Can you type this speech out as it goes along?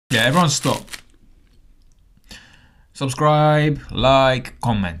Yeah, everyone stop. Subscribe, like,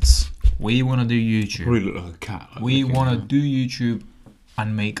 comments. We want to do YouTube. Probably look like a cat. Like We looking want to at do YouTube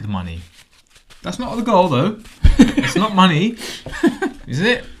and make the money. That's not the goal, though. It's not money, is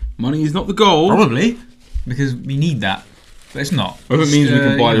it? money is not the goal. Probably, because we need that. But it's not. Well, if it means we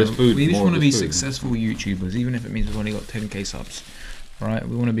can buy this food, We just more want to of be this food. successful YouTubers, even if it means we've only got 10k subs. Right?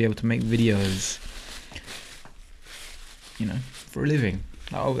 We want to be able to make videos, you know, for a living.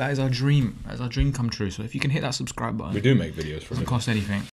 Oh, that is our dream. That is our dream come true. So if you can hit that subscribe button, We do make videos for doesn't cost anything.